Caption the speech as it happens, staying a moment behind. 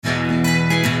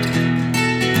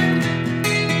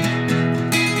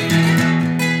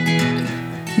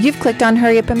You've clicked on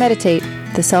Hurry Up and Meditate,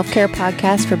 the self-care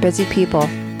podcast for busy people.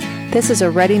 This is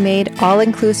a ready-made,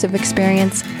 all-inclusive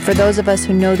experience for those of us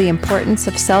who know the importance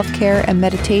of self-care and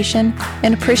meditation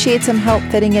and appreciate some help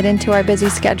fitting it into our busy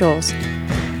schedules.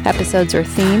 Episodes are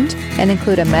themed and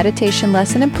include a meditation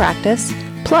lesson and practice,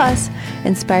 plus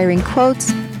inspiring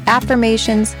quotes,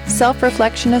 affirmations,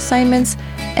 self-reflection assignments,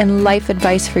 and life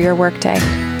advice for your workday.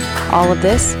 All of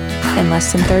this in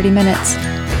less than 30 minutes.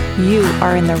 You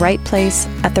are in the right place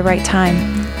at the right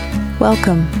time.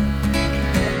 Welcome.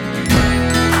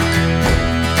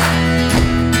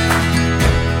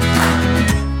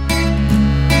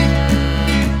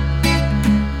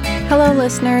 Hello,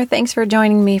 listener. Thanks for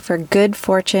joining me for Good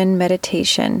Fortune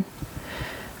Meditation.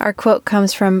 Our quote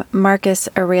comes from Marcus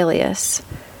Aurelius.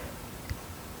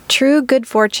 True good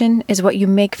fortune is what you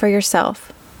make for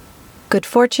yourself. Good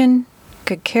fortune,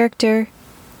 good character,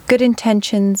 good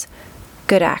intentions,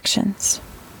 good actions.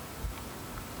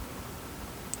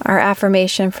 Our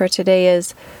affirmation for today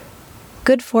is,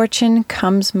 good fortune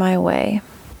comes my way.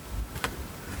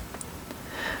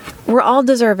 We're all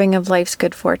deserving of life's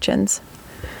good fortunes.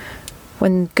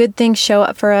 When good things show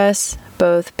up for us,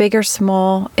 both big or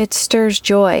small, it stirs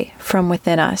joy from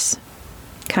within us.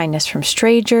 Kindness from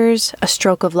strangers, a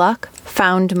stroke of luck,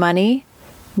 found money,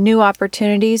 new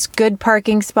opportunities, good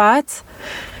parking spots.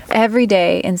 Every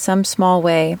day, in some small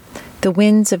way, the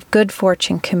winds of good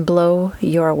fortune can blow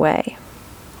your way.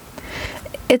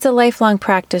 It's a lifelong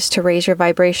practice to raise your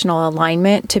vibrational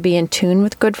alignment to be in tune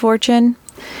with good fortune.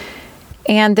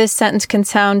 And this sentence can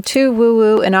sound too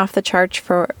woo-woo and off the charts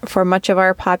for much of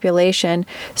our population.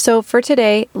 So for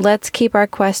today, let's keep our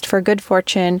quest for good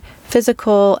fortune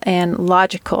physical and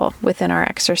logical within our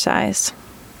exercise.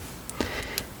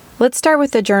 Let's start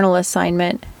with the journal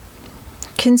assignment.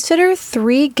 Consider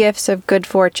 3 gifts of good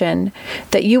fortune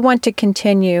that you want to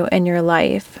continue in your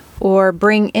life or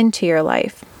bring into your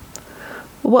life.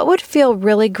 What would feel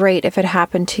really great if it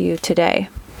happened to you today,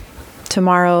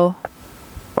 tomorrow,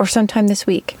 or sometime this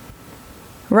week?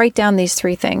 Write down these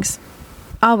 3 things.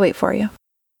 I'll wait for you.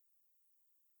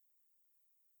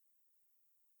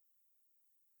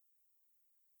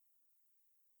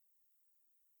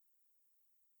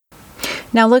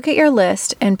 Now look at your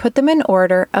list and put them in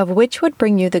order of which would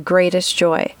bring you the greatest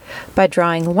joy by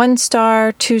drawing 1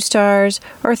 star, 2 stars,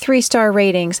 or 3-star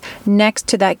ratings next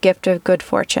to that gift of good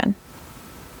fortune.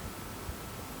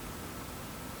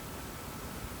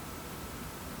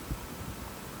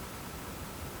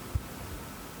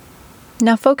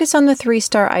 Now focus on the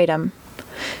 3-star item.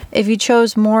 If you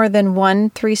chose more than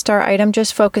one 3-star item,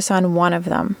 just focus on one of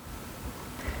them.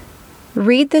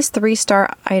 Read this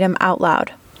 3-star item out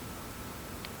loud.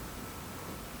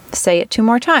 Say it 2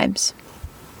 more times.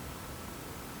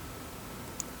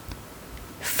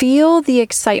 Feel the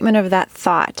excitement of that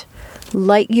thought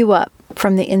light you up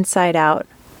from the inside out,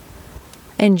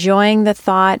 enjoying the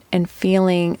thought and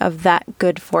feeling of that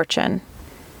good fortune.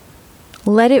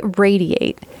 Let it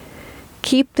radiate.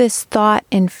 Keep this thought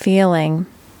and feeling,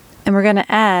 and we're going to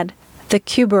add the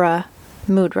Kubera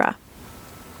mudra.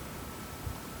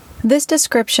 This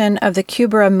description of the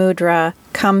Kubera mudra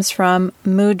comes from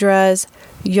Mudras,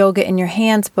 Yoga in Your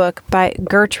Hands book by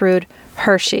Gertrude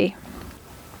Hershey.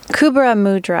 Kubera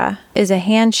mudra is a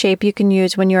hand shape you can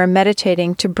use when you are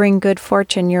meditating to bring good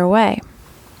fortune your way.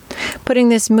 Putting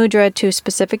this mudra to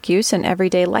specific use in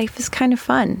everyday life is kind of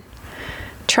fun.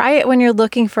 Try it when you're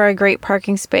looking for a great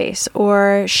parking space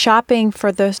or shopping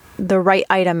for the right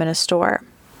item in a store.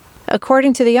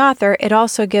 According to the author, it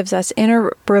also gives us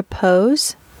inner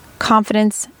repose,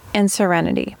 confidence, and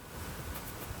serenity.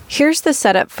 Here's the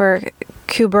setup for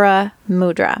Kubera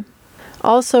mudra,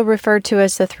 also referred to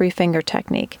as the 3-finger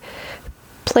technique.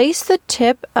 Place the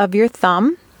tip of your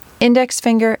thumb, index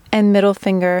finger, and middle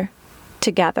finger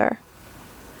together.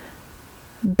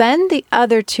 Bend the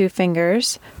other 2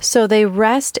 fingers so they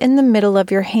rest in the middle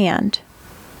of your hand.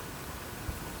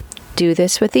 Do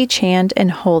this with each hand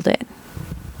and hold it.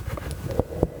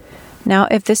 Now,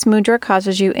 if this mudra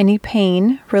causes you any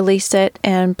pain, release it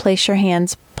and place your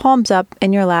hands palms up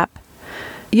in your lap.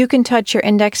 You can touch your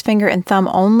index finger and thumb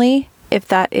only if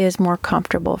that is more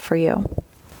comfortable for you.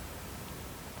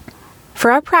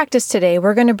 For our practice today,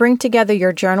 we're going to bring together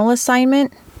your journal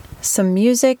assignment, some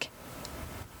music,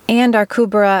 and our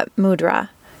Kubera mudra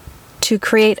to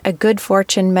create a good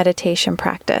fortune meditation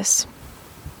practice.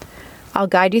 I'll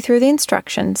guide you through the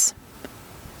instructions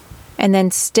and then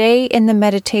stay in the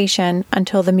meditation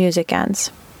until the music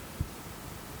ends.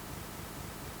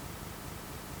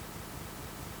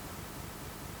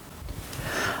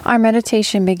 Our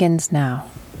meditation begins now.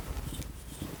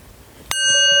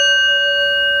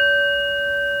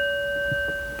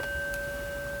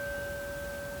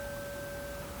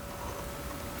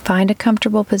 Find a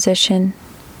comfortable position,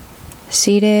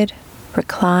 seated,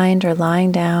 reclined, or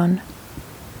lying down.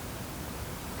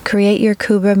 Create your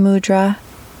Kubra mudra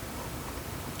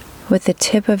with the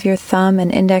tip of your thumb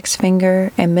and index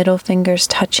finger and middle fingers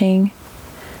touching,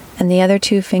 and the other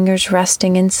two fingers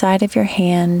resting inside of your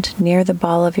hand near the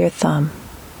ball of your thumb.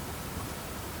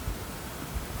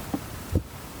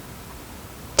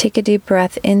 Take a deep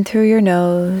breath in through your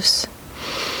nose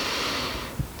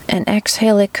and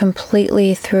exhale it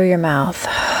completely through your mouth.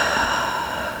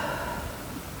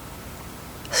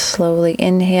 Slowly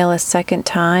inhale a second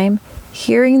time,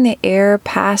 hearing the air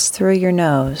pass through your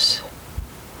nose.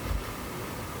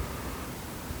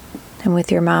 And with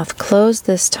your mouth closed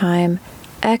this time,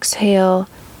 exhale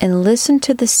and listen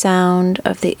to the sound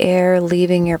of the air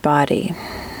leaving your body.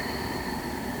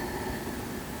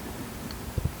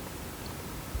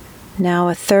 Now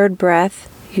a third breath,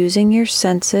 using your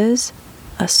senses,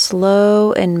 a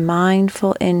slow and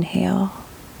mindful inhale.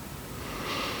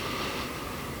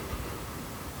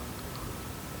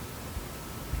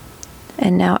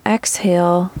 And now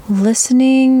exhale,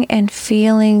 listening and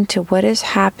feeling to what is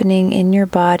happening in your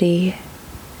body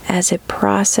as it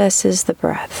processes the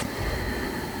breath.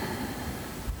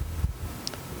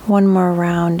 One more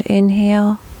round.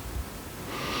 Inhale.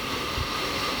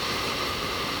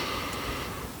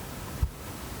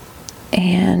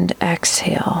 And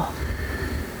exhale.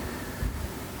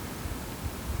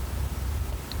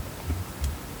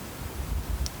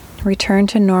 Return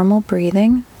to normal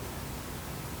breathing.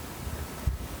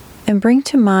 And bring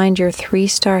to mind your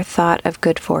 3-star thought of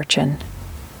good fortune.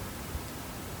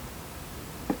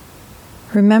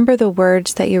 Remember the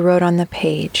words that you wrote on the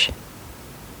page.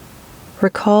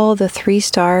 Recall the 3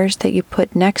 stars that you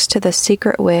put next to the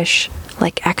secret wish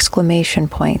like exclamation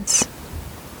points.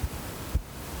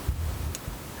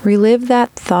 Relive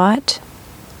that thought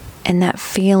and that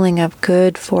feeling of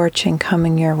good fortune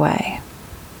coming your way.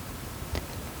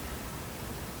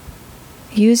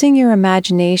 Using your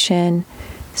imagination,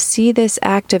 see this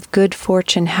act of good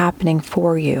fortune happening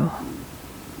for you.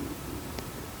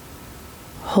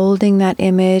 Holding that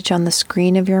image on the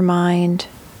screen of your mind,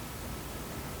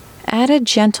 add a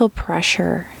gentle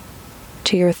pressure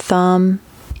to your thumb,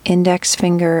 index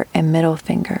finger, and middle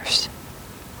fingers.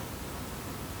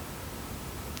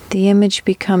 The image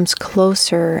becomes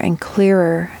closer and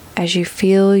clearer as you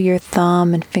feel your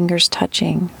thumb and fingers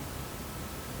touching.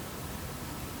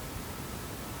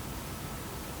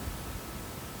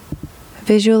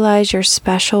 Visualize your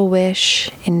special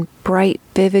wish in bright,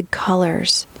 vivid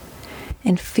colors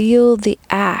and feel the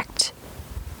act.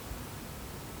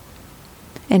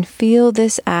 And feel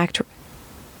this act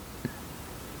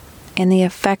and the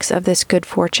effects of this good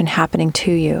fortune happening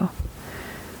to you.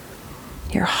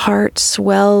 Your heart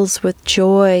swells with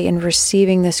joy in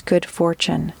receiving this good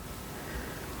fortune.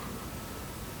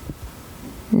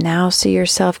 Now see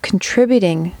yourself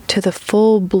contributing to the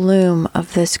full bloom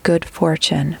of this good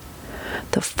fortune.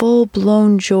 The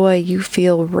full-blown joy you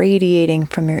feel radiating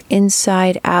from your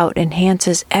inside out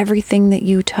enhances everything that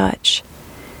you touch.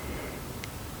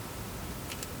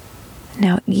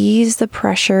 Now ease the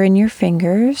pressure in your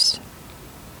fingers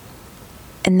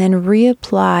and then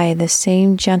reapply the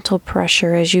same gentle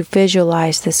pressure as you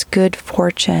visualize this good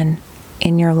fortune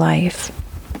in your life.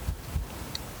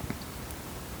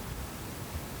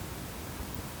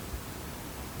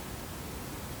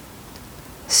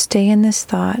 Stay in this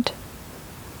thought.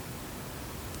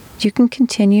 You can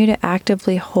continue to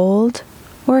actively hold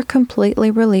or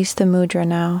completely release the mudra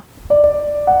now.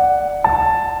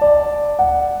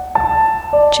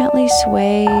 Gently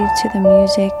sway to the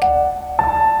music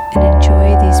and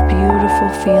enjoy these beautiful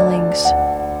feelings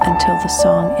until the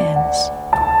song ends.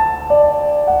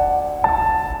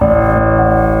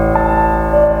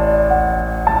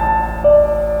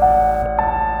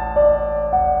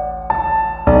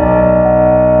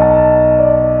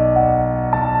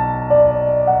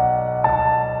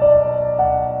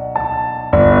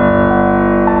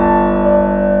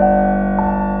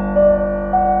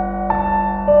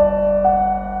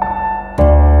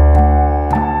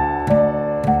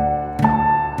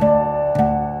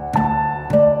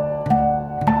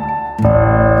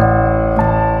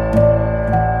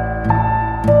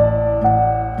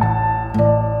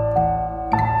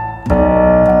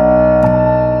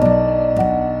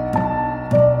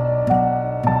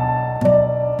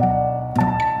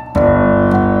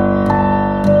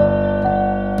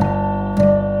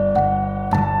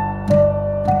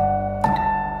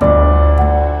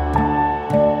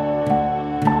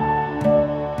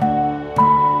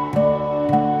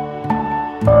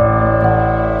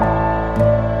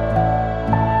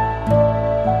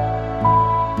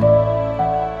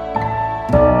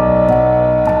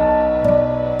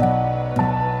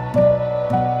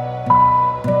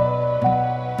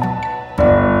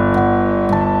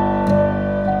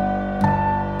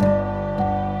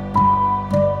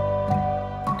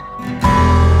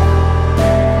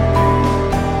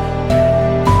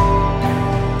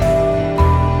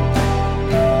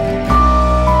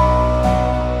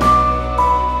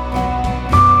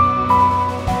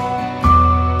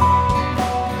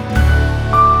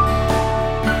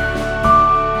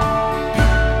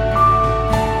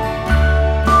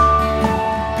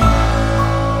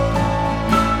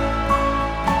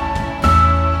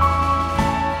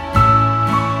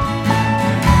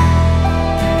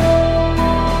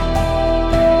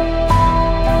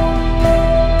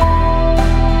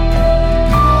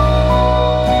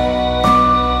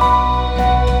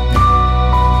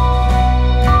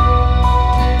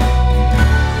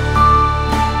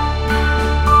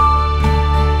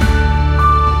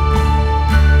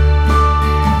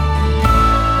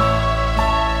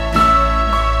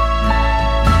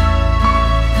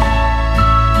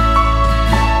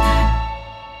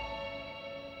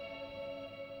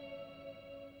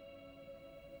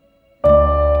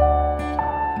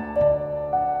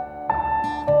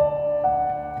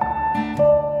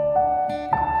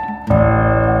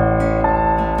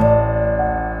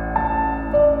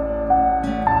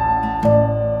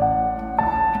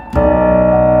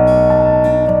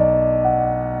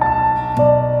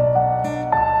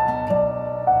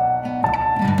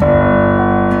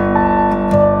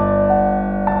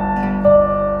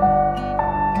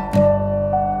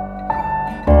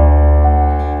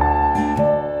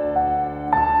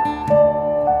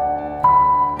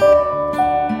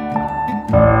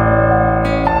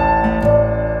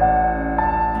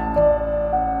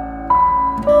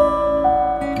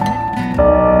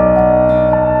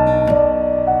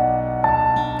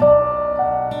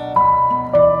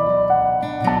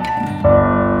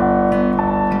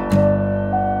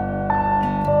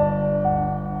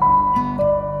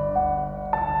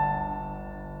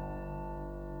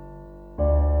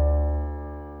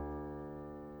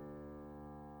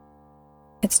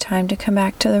 it's time to come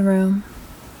back to the room.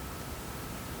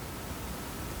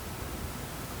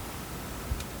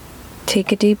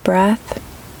 Take a deep breath.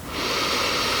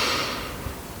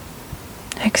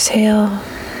 Exhale.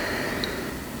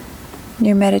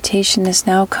 Your meditation has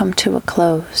now come to a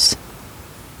close.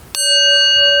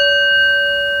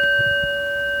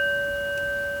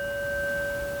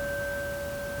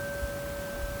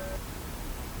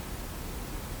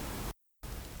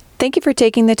 Thank you for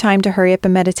taking the time to hurry up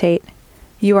and meditate.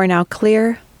 You are now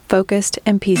clear, focused,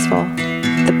 and peaceful.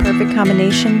 The perfect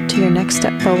combination to your next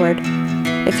step forward.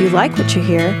 If you like what you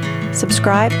hear,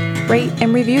 subscribe, rate,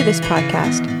 and review this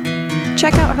podcast.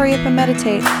 Check out Hurry Up and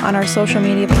Meditate on our social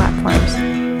media platforms.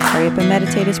 Hurry Up and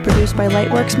Meditate is produced by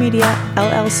Lightworks Media,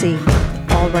 LLC.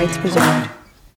 All rights reserved.